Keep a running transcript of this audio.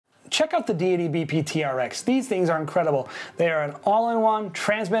check out the Deity BP-TRX. These things are incredible. They are an all-in-one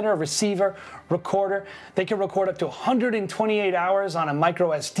transmitter, receiver, recorder. They can record up to 128 hours on a micro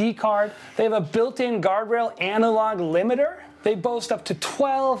SD card. They have a built-in guardrail analog limiter. They boast up to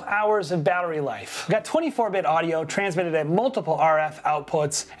 12 hours of battery life. We've got 24-bit audio transmitted at multiple RF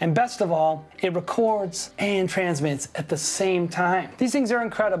outputs, and best of all, it records and transmits at the same time. These things are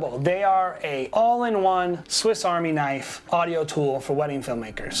incredible. They are an all-in-one Swiss Army knife audio tool for wedding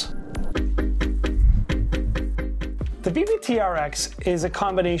filmmakers. The BP-TRX is a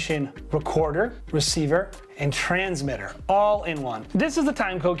combination recorder, receiver, and transmitter, all in one. This is the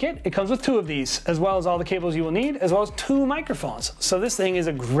Timecode kit. It comes with 2 of these, as well as all the cables you will need, as well as 2 microphones. So this thing is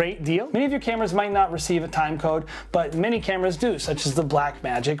a great deal. Many of your cameras might not receive a timecode, but many cameras do, such as the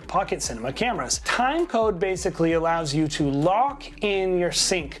Blackmagic Pocket Cinema cameras. Timecode basically allows you to lock in your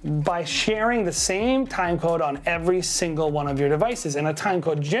sync by sharing the same timecode on every single one of your devices, and a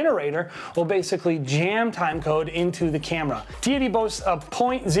Timecode Generator will basically jam timecode into the camera. Deity boasts a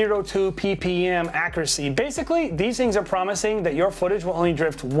 0.02 ppm accuracy. Basically, these things are promising that your footage will only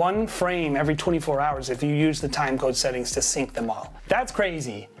drift 1 frame every 24 hours if you use the timecode settings to sync them all. That's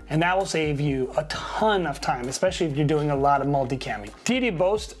crazy. And that will save you a ton of time, especially if you're doing a lot of multicamming. Deity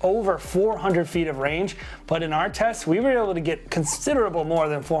boasts over 400 feet of range, but in our tests, we were able to get considerable more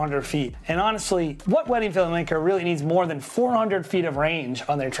than 400 feet. And honestly, what wedding filmmaker really needs more than 400 feet of range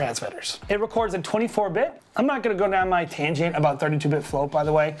on their transmitters? It records at 24-bit. I'm not gonna go down my tangent about 32-bit float, by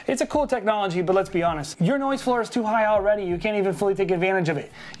the way. It's a cool technology, but let's be honest. Your noise floor is too high already. You can't even fully take advantage of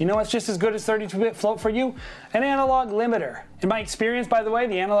it. You know what's just as good as 32-bit float for you? An analog limiter. In my experience, by the way,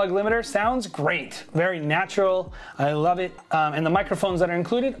 the analog limiter sounds great. Very natural. I love it. And the microphones that are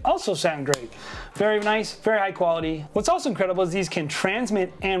included also sound great. Very nice, very high quality. What's also incredible is these can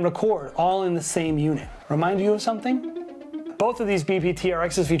transmit and record all in the same unit. Remind you of something? Both of these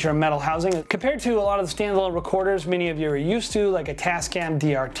BP-TRXs feature a metal housing. Compared to a lot of the standalone recorders many of you are used to, like a Tascam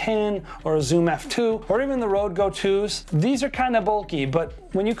DR10 or a Zoom F2, or even the Rode Go 2s, these are kind of bulky, but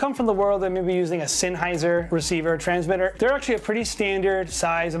when you come from the world that may be using a Sennheiser receiver transmitter, they're actually a pretty standard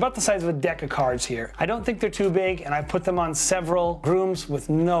size, about the size of a deck of cards here. I don't think they're too big, and I've put them on several grooms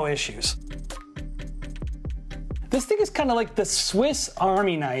with no issues. This thing is kind of like the Swiss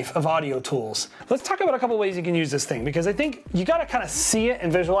Army knife of audio tools. Let's talk about a couple ways you can use this thing, because I think you gotta kind of see it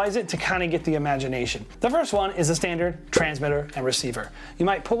and visualize it to kind of get the imagination. The first one is a standard transmitter and receiver. You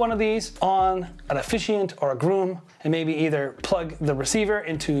might put one of these on an officiant or a groom and maybe either plug the receiver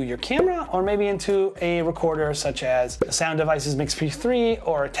into your camera or maybe into a recorder such as a Sound Devices MixP3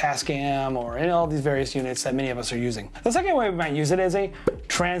 or a Tascam or all these various units that many of us are using. The second way we might use it is a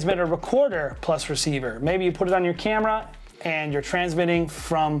transmitter recorder plus receiver. Maybe you put it on your camera and you're transmitting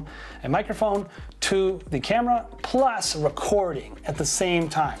from a microphone to the camera plus recording at the same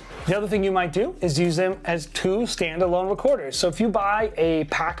time. The other thing you might do is use them as 2 standalone recorders. So if you buy a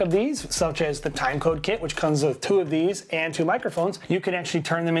pack of these, such as the Timecode kit, which comes with 2 of these and 2 microphones, you can actually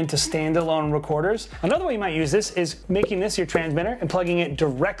turn them into standalone recorders. Another way you might use this is making this your transmitter and plugging it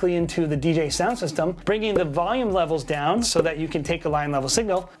directly into the DJ sound system, bringing the volume levels down so that you can take a line level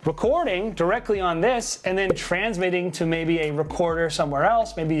signal, recording directly on this, and then transmitting to maybe a recorder somewhere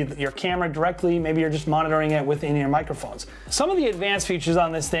else, maybe your camera directly, maybe you're just monitoring it within your microphones. Some of the advanced features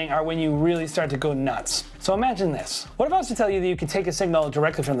on this thing are when you really start to go nuts. So imagine this. What if I was to tell you that you could take a signal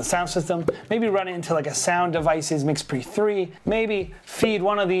directly from the sound system, maybe run it into like a Sound Devices MixP3, maybe feed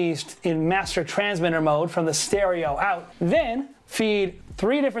one of these in master transmitter mode from the stereo out, then feed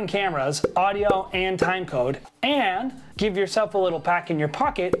 3 different cameras, audio and timecode, and give yourself a little pack in your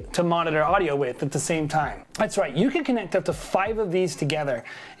pocket to monitor audio with at the same time. That's right, you can connect up to 5 of these together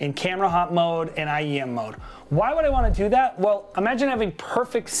in camera hop mode and IEM mode. Why would I want to do that? Well, imagine having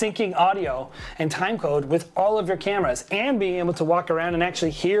perfect syncing audio and timecode with all of your cameras and being able to walk around and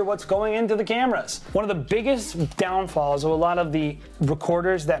actually hear what's going into the cameras. One of the biggest downfalls of a lot of the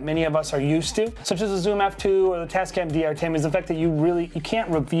recorders that many of us are used to, such as the Zoom F2 or the Tascam DR10, is the fact that you can't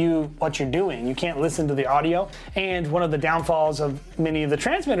review what you're doing. You can't listen to the audio. And one of the downfalls of many of the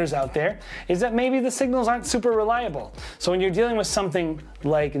transmitters out there is that maybe the signals aren't super reliable. So when you're dealing with something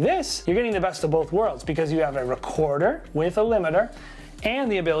like this, you're getting the best of both worlds because you have a recorder with a limiter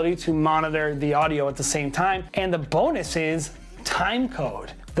and the ability to monitor the audio at the same time. And the bonus is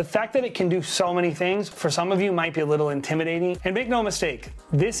timecode. The fact that it can do so many things for some of you might be a little intimidating. And make no mistake,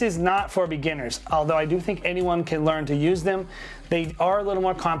 this is not for beginners. Although I do think anyone can learn to use them, they are a little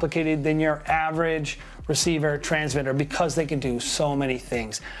more complicated than your average receiver transmitter because they can do so many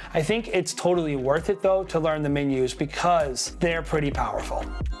things. I think it's totally worth it though to learn the menus because they're pretty powerful.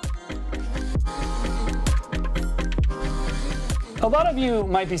 A lot of you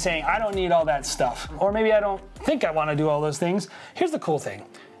might be saying, I don't need all that stuff, or maybe I don't think I want to do all those things. Here's the cool thing.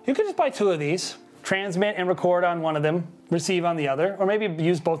 You could just buy 2 of these, transmit and record on one of them, receive on the other, or maybe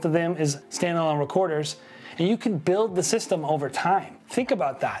use both of them as standalone recorders, and you can build the system over time. Think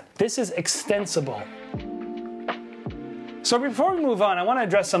about that. This is extensible. So before we move on, I want to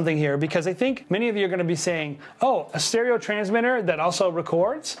address something here because I think many of you are going to be saying, oh, a stereo transmitter that also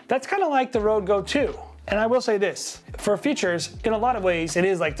records? That's kind of like the Rode Go 2. And I will say this, for features, in a lot of ways, it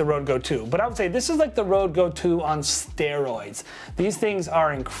is like the Rode Go 2, but I would say this is like the Rode Go 2 on steroids. These things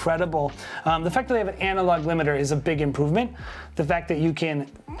are incredible. The fact that they have an analog limiter is a big improvement. The fact that you can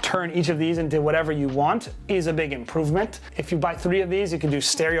turn each of these into whatever you want is a big improvement. If you buy 3 of these, you can do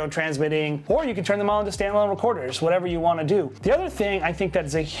stereo transmitting, or you can turn them all into standalone recorders, whatever you want to do. The other thing I think that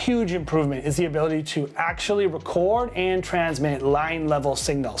is a huge improvement is the ability to actually record and transmit line level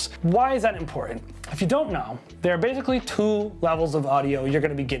signals. Why is that important? If you don't know, there are basically 2 levels of audio you're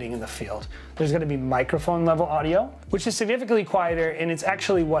going to be getting in the field. There's going to be microphone level audio, which is significantly quieter, and it's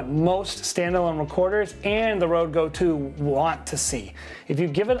actually what most standalone recorders and the Rode Go 2 want to see. If you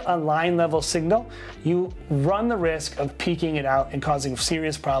give it a line level signal, you run the risk of peaking it out and causing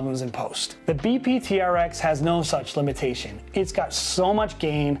serious problems in post. The BP-TRX has no such limitation. It's got so much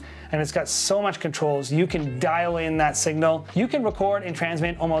gain, and it's got so much controls. You can dial in that signal. You can record and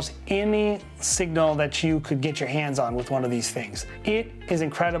transmit almost any signal that you could get your hands on with one of these things. It is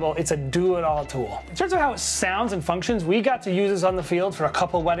incredible. It's a do-it-all tool. In terms of how it sounds and functions, we got to use this on the field for a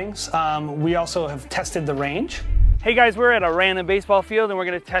couple weddings. We also have tested the range. Hey guys, we're at a random baseball field and we're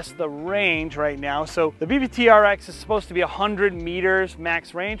gonna test the range right now. So the BP-TRX is supposed to be 100 meters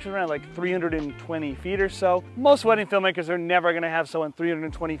max range, around like 320 feet or so. Most wedding filmmakers are never gonna have someone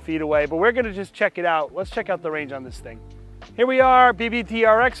 320 feet away, but we're gonna just check it out. Let's check out the range on this thing. Here we are,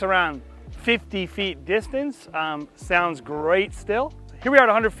 BP-TRX around 50 feet distance. Sounds great still. Here we are at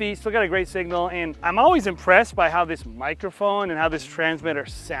 100 feet, still got a great signal, and I'm always impressed by how this microphone and how this transmitter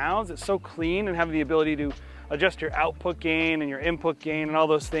sounds. It's so clean, and having the ability to adjust your output gain and your input gain and all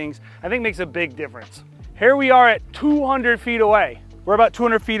those things, I think makes a big difference. Here we are at 200 feet away. We're about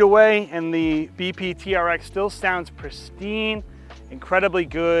 200 feet away and the BP-TRX still sounds pristine, incredibly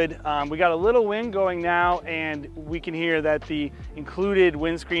good. We got a little wind going now and we can hear that the included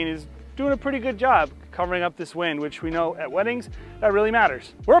windscreen is doing a pretty good job covering up this wind, which we know at weddings, that really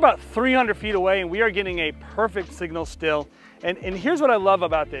matters. We're about 300 feet away and we are getting a perfect signal still. And here's what I love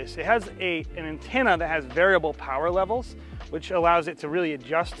about this. It has an antenna that has variable power levels, which allows it to really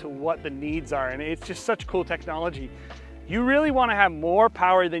adjust to what the needs are. And it's just such cool technology. You really want to have more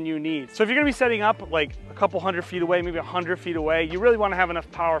power than you need. So if you're going to be setting up like a couple 100 feet away, maybe 100 feet away, you really want to have enough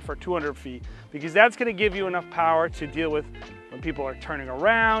power for 200 feet because that's going to give you enough power to deal with when people are turning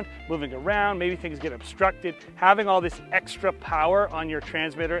around, moving around, maybe things get obstructed. Having all this extra power on your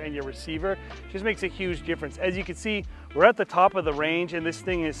transmitter and your receiver just makes a huge difference. As you can see, we're at the top of the range and this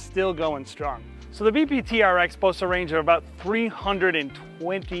thing is still going strong. So the BP-TRX boasts a range of about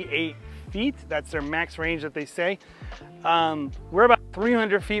 328 feet. That's their max range that they say. We're about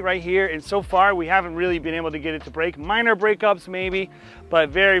 300 feet right here, and so far we haven't really been able to get it to break. Minor breakups maybe, but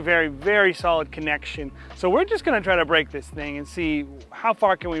very, very, very solid connection. So we're just gonna try to break this thing and see how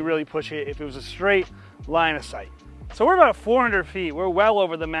far can we really push it if it was a straight line of sight. So we're about 400 feet. We're well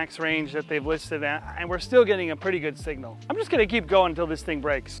over the max range that they've listed at, and we're still getting a pretty good signal. I'm just gonna keep going until this thing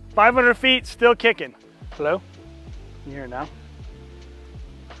breaks. 500 feet, still kicking. Hello? You hear it now?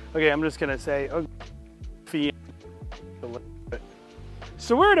 Okay, I'm just gonna say, oh, feet.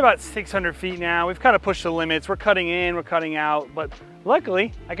 So we're at about 600 feet now. We've kind of pushed the limits. We're cutting in, we're cutting out, but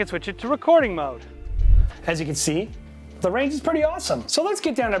luckily I can switch it to recording mode. As you can see, the range is pretty awesome. So let's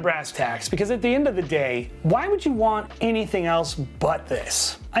get down to brass tacks, because at the end of the day, why would you want anything else but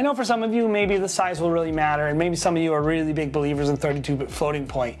this? I know for some of you, maybe the size will really matter, and maybe some of you are really big believers in 32-bit floating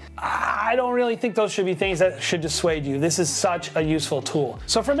point. I don't really think those should be things that should dissuade you. This is such a useful tool.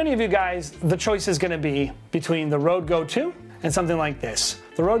 So for many of you guys, the choice is gonna be between the Rode Go 2 and something like this.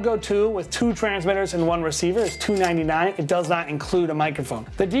 The Rode Go 2 with 2 transmitters and 1 receiver is $299. It does not include a microphone.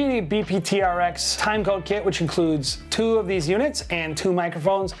 The Deity BP-TRX timecode kit, which includes 2 of these units and 2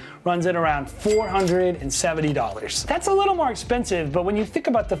 microphones, runs at around $470. That's a little more expensive, but when you think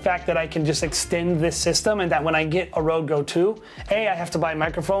about the fact that I can just extend this system and that when I get a Rode Go 2, A, I have to buy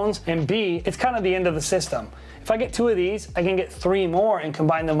microphones, and B, it's kind of the end of the system. If I get 2 of these, I can get 3 more and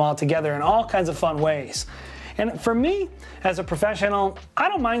combine them all together in all kinds of fun ways. And for me, as a professional, I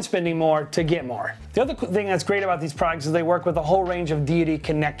don't mind spending more to get more. The other thing that's great about these products is they work with a whole range of Deity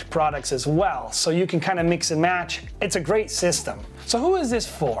Connect products as well, so you can kind of mix and match. It's a great system. So who is this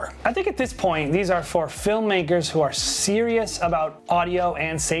for? I think at this point, these are for filmmakers who are serious about audio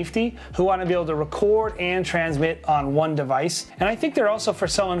and safety, who want to be able to record and transmit on one device. And I think they're also for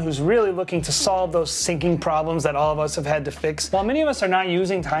someone who's really looking to solve those syncing problems that all of us have had to fix. While many of us are not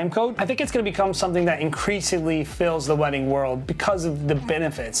using timecode, I think it's going to become something that increasingly fills the wedding world because of the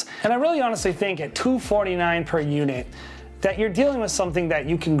benefits. And I really honestly think at $249 per unit, that you're dealing with something that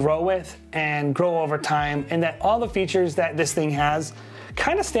you can grow with and grow over time, and that all the features that this thing has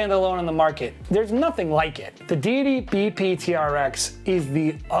kind of stand alone on the market. There's nothing like it. The Deity BP-TRX is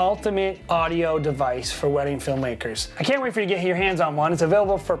the ultimate audio device for wedding filmmakers. I can't wait for you to get your hands on one. It's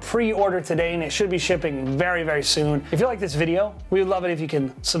available for pre-order today, and it should be shipping very, very soon. If you like this video, we would love it if you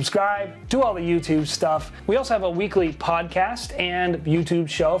can subscribe, do all the YouTube stuff. We also have a weekly podcast and YouTube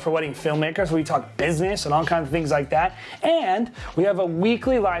show for wedding filmmakers where we talk business and all kinds of things like that. And we have a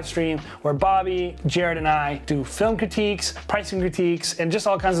weekly live stream where Bobby, Jared, and I do film critiques, pricing critiques, and just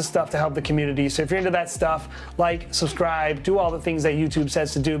all kinds of stuff to help the community. So if you're into that stuff, like, subscribe, do all the things that YouTube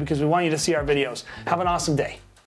says to do because we want you to see our videos. Have an awesome day.